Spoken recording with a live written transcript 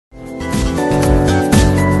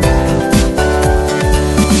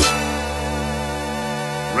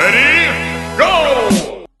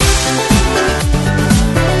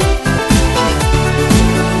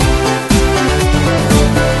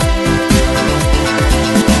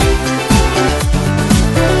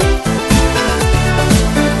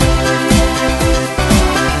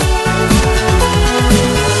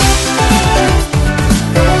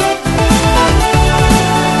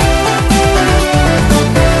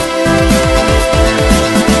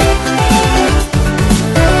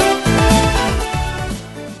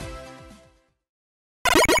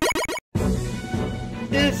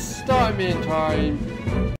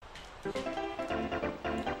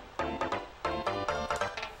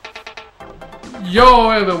Yo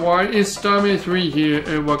everyone, it's Starman3 here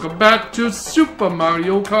and welcome back to Super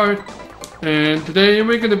Mario Kart. And today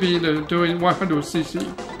we're gonna be doing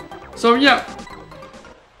 100cc. So yeah.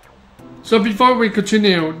 So before we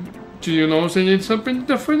continue, do you notice anything something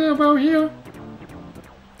different about here?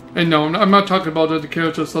 And no, I'm not talking about the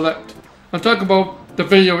character select. I'm talking about the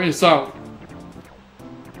video itself.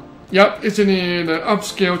 Yep, it's in the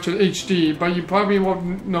upscale to HD, but you probably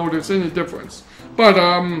won't notice any difference. But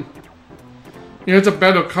it's a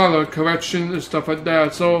better color correction and stuff like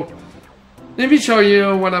that. So let me show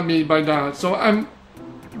you what I mean by that. So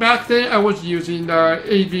back then I was using the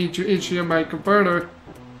AV to HDMI converter,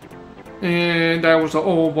 and that was the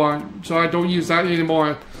old one. So I don't use that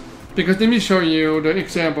anymore. Because let me show you the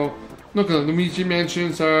example. Look at Luigi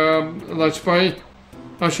Mansion's Let's Play.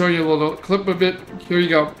 I'll show you a little clip of it. Here you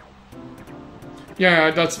go.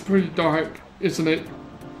 Yeah, that's pretty dark, isn't it?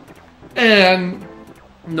 And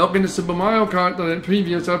looking at Super Mario Kart, the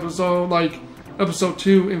previous episode, like episode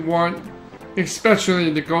 2 and 1, especially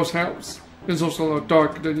in the ghost house, is also a little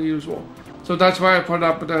darker than usual. So that's why I put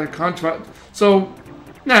up the contrast. So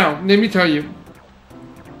now, let me tell you.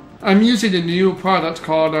 I'm using a new product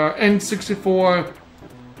called N64,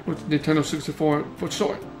 with Nintendo 64 for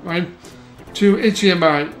short, right? To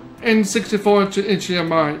HDMI. N64 to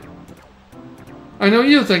HDMI. I know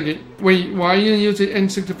you're thinking, wait, why are you using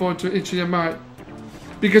N64 to HDMI?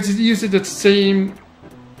 Because it uses the same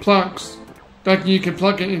plugs that you can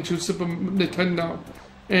plug it into Super Nintendo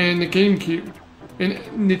and the GameCube and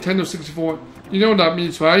Nintendo 64. You know what that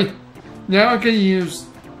means, right? Now I can use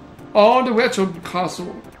all the retro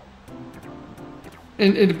console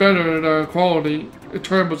in better quality,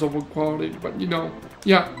 terms of quality, but you know,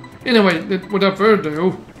 yeah. Anyway, without further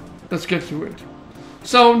ado, let's get to it.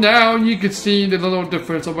 So now you can see the little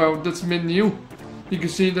difference about this menu. You can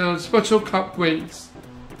see the special cut ways.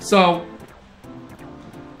 So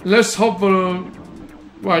let's hope for the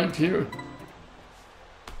right here.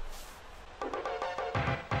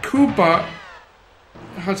 Koopa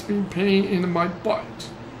has been pain in my butt,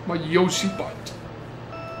 my Yoshi butt.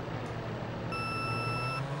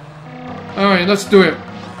 Alright, let's do it.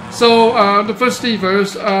 So the first thing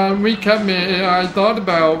first, recap me. I thought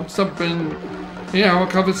about something in our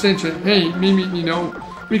conversation. Hey, Mimi, you know,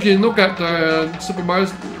 we can look at the Super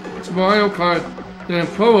Mario Kart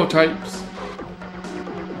prototypes.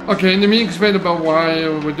 Okay, let me explain about why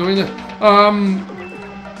we're doing it.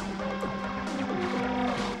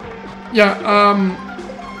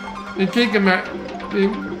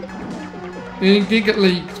 The Giga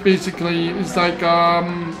Leagues basically is like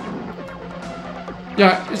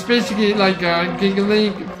it's basically like Giga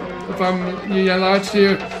League from last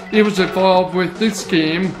year. It was involved with this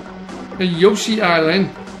game, the Yoshi Island.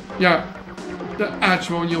 Yeah, the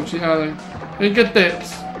actual Yoshi Island. And get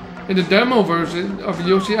this, in the demo version of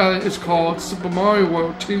Yoshi Island is called Super Mario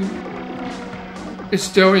World 2. It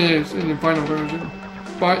still is in the final version,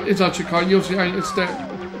 but it's actually called Yoshi Island instead.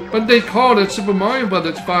 But they called it Super Mario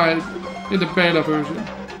Bros. 5 in the beta version,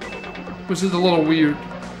 which is a little weird.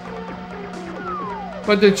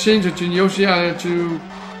 But they changed it to Yoshi Island to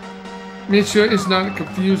make sure it's not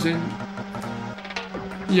confusing.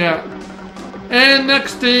 Yeah. And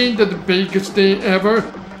next day, the biggest day ever,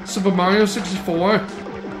 Super Mario 64.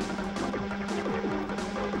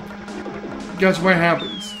 Guess what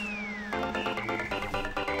happens?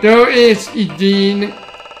 There is a Dean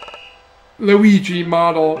Luigi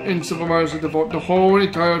model in Super Mario 64 the whole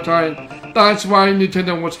entire time. That's why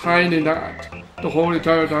Nintendo was hiding that the whole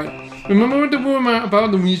entire time. Remember the rumor about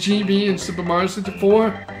Luigi being in Super Mario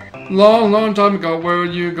 64? Long time ago, where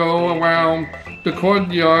you go around the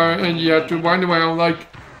courtyard and you have to run around like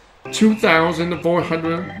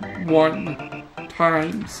 2,401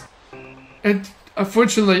 times. And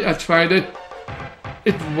unfortunately, I tried it.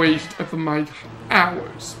 It wasted my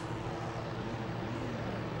hours.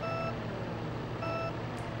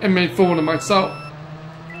 And made a fool of myself.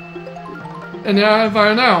 And then I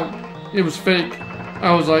found out it was fake.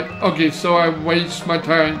 I was like, okay, so I waste my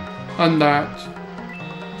time on that.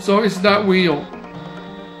 So it's that real.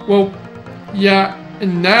 Well, yeah,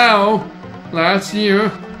 and now, last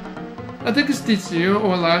year, I think it's this year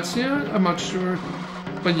or last year, I'm not sure,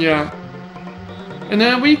 but yeah. And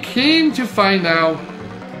then we came to find out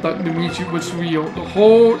that Luigi was real the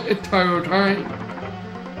whole entire time.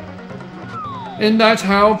 And that's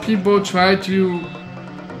how people try to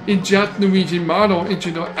inject Luigi model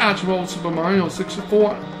into the actual Super Mario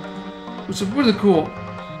 64, which is really cool.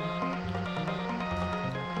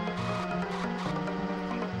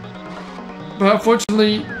 But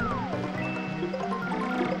unfortunately,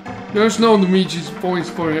 there's no Luigi's voice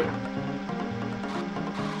for it.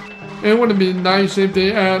 It would have been nice if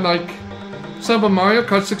they had like Super Mario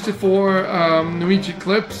Kart 64 Luigi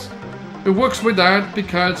clips. It works with that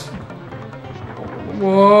because...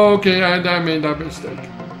 Whoa, okay, I made that mistake.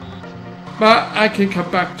 But I can come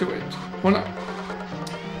back to it. Hold on.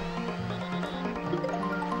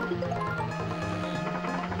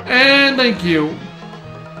 And thank you.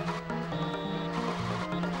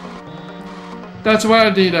 That's why I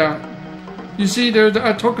did that. You see,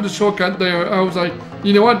 I took the shortcut there. I was like,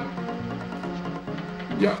 you know what?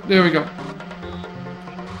 Yeah, there we go.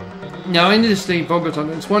 Now I need to stay focused on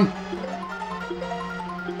this one.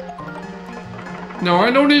 No,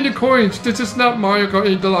 I don't need the coins. This is not Mario Kart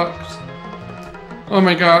 8 Deluxe. Oh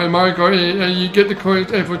my god, in Mario Kart 8, you get the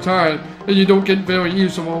coins every time, and you don't get very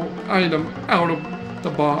usable item out of the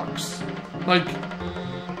box. Like,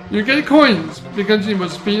 you get coins because it will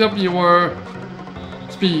speed up your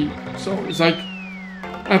speed. So it's like,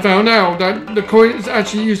 I found out that the coin is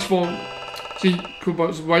actually useful. See,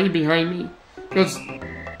 Koopa's right behind me. Because,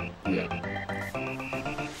 yeah.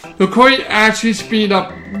 The coin actually speed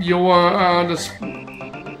up your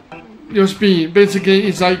speed. Basically,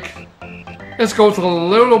 it's like, let's go a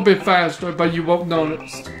little bit faster, but you won't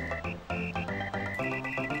notice.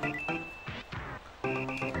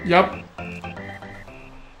 Yep.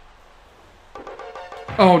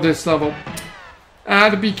 Oh, this level. I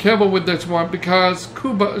had to be careful with this one because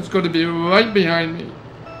Koopa is going to be right behind me.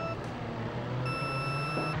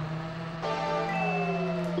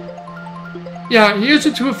 Yeah, here's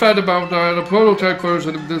the true fact about the prototype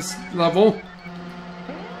version of this level.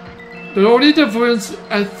 The only difference,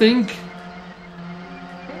 I think,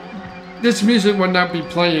 this music would not be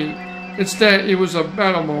playing. Instead, it was a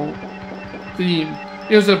battle mode theme.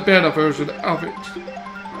 It was a better version of it.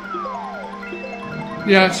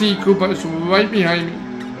 Yeah, see, Koopa is right behind me,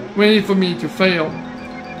 waiting for me to fail.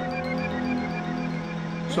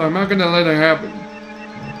 So I'm not gonna let it happen.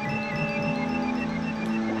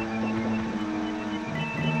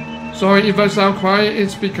 Sorry if I sound quiet,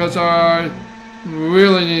 it's because I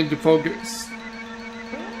really need to focus.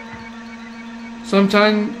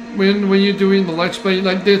 Sometimes when you're doing the Let's Play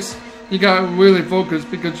like this, you gotta really focus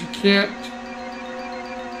because you can't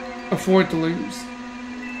afford to lose.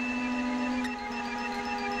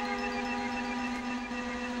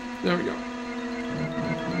 There we go.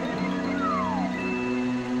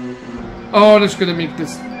 Oh, that's gonna make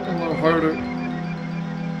this a little harder.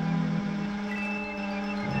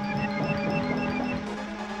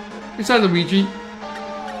 Is that Luigi?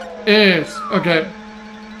 Yes. Okay.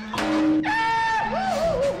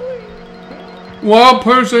 One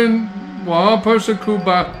person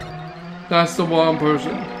Koopa. That's the one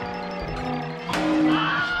person.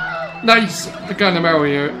 Nice. I got him out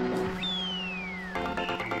here.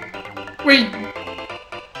 Wait!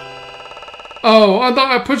 Oh, I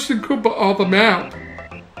thought I pushed the Koopa off the map.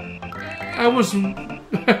 I was...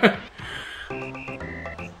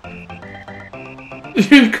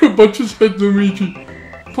 Koopa just hit Luigi.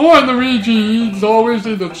 Poor Luigi, he's always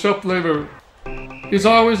in the top level. He's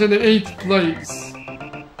always in the 8th place.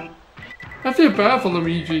 I feel bad for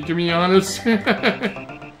Luigi, to be honest.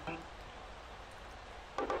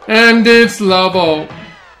 And this level.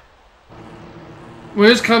 When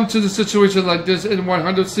it's come to the situation like this in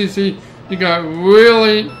 100cc, you gotta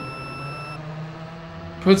really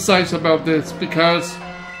precise about this because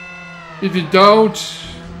if you don't,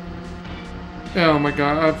 oh my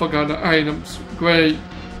god, I forgot the items. Great.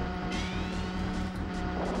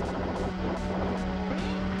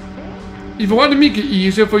 If you want to make it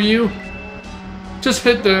easier for you, just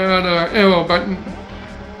hit the arrow button.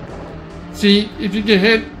 See, if you get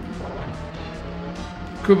hit,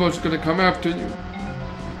 Koopa's gonna come after you.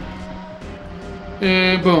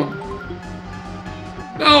 And boom.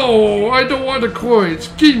 No, I don't want the coins.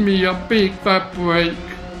 Give me a big fat break.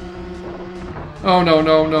 Oh no,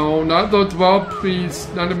 no, no. Not the 12, please.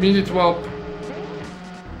 Not the mini 12.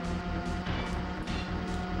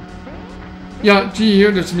 Yeah, do you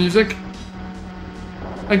hear this music?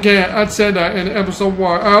 Again, I said that in episode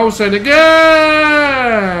 1. I'll say it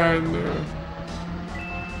again!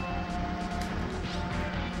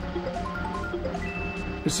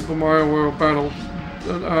 The Super Mario World Battle.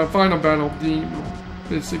 Final battle theme,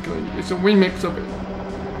 basically. It's a remix of it.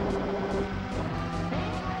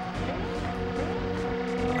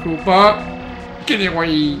 Koopa, get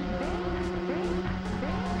away!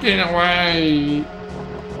 Get away!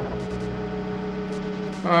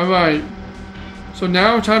 Alright. So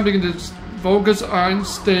now time to just focus on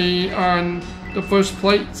stay on the first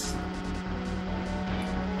place.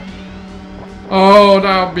 Oh,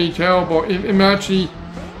 that would be terrible.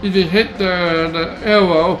 If you hit the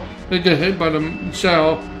arrow, they get hit by the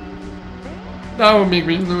shell. That would make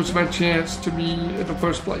me lose my chance to be in the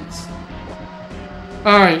first place.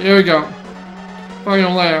 Alright, here we go.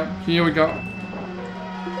 Final lap. Here we go.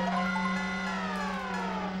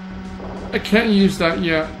 I can't use that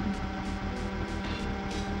yet.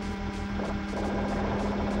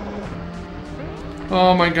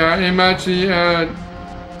 Oh my god, I'm actually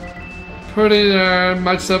putting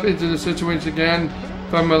myself into the situation again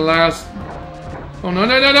from my last... Oh no,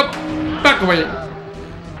 no, no, no! Back away!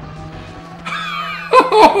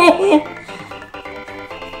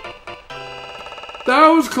 That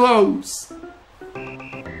was close!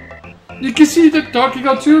 You can see the Donkey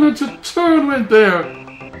Kong Jr. to turn right there!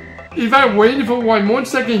 If I waited for 1 more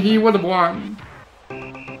second, he would have won.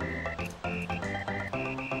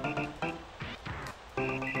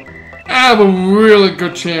 I have a really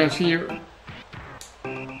good chance here.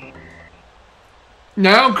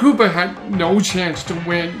 Now Cooper had no chance to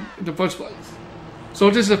win in the first place. So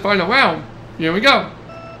this is the final round. Here we go.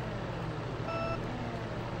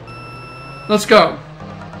 Let's go.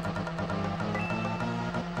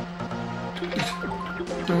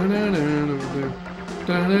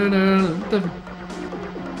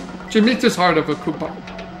 Should make this harder for Cooper.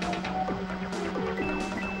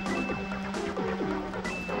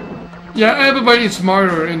 Yeah, everybody's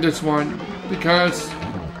smarter in this one because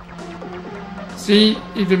see,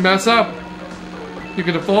 if you mess up, you're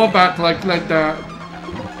gonna fall back like that.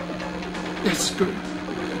 That's good.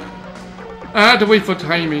 I had to wait for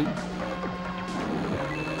timing.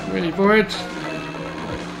 Wait for it.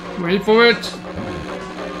 Wait for it.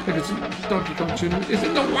 Because Donkey Kong Jr. is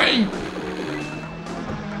in the way.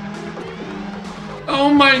 Oh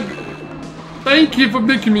my! Thank you for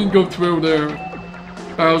making me go through there,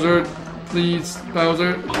 Bowser. Please,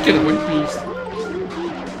 Bowser, get away, please.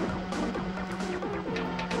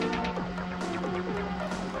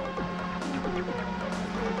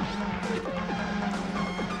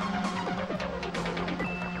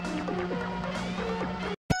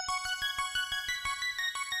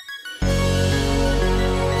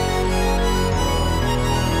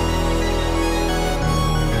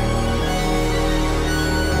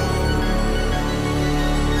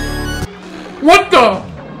 What the?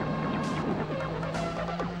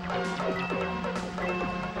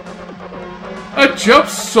 I jumped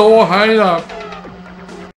so high up.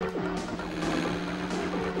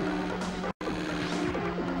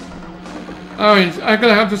 Alright, I'm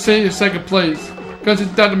gonna have to stay in second place because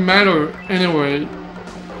it doesn't matter anyway.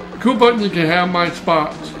 Koopa, you can have my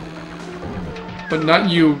spot, but not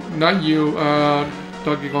you,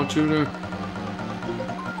 Donkey Kong Jr.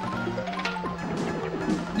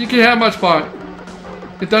 You can have my spot.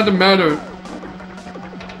 It doesn't matter.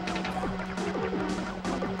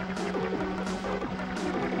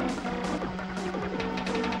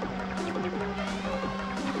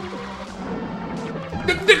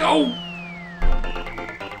 No!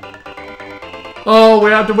 Oh, we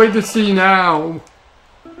have to wait to see now.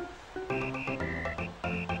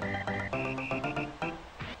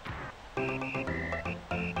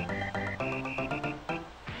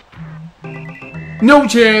 No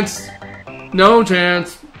chance. No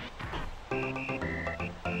chance.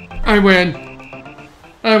 I win.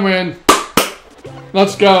 I win.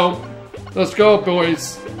 Let's go. Let's go,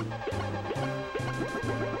 boys.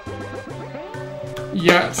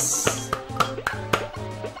 Yes.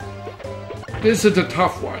 This is a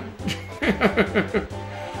tough one.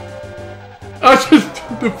 I just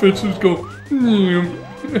the fishes go.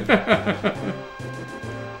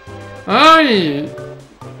 Hi.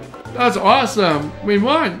 That's awesome. We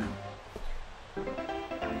won.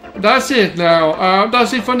 That's it now.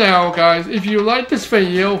 That's it for now, guys. If you like this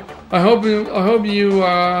video, I hope you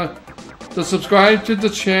subscribe to the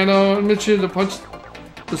channel. Make sure to punch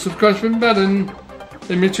the subscribe button.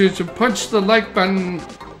 And make sure to punch the like button.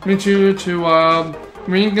 Make sure to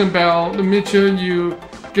ring the bell. And make sure you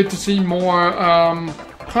get to see more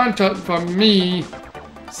content from me,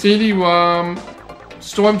 CD-ROM,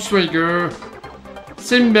 Stormstriker,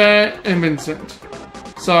 Sinbad, and Vincent.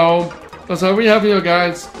 So that's all we have here,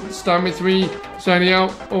 guys. Starman3 signing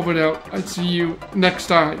out. Over and out. I'll see you next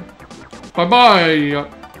time. Bye bye.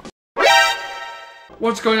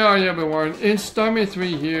 What's going on, everyone? It's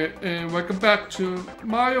Starman3 here, and welcome back to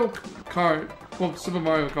Mario Kart. Well, Super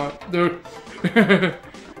Mario Kart. There.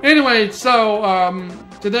 Anyway, so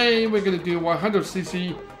today we're gonna do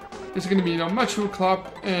 100cc. It's gonna be the Mushroom Club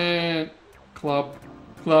and Club.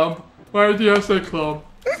 Why did I say club?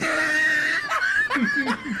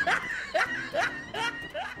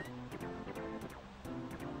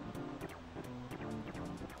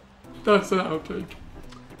 That's an outtake.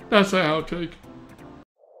 That's an outtake.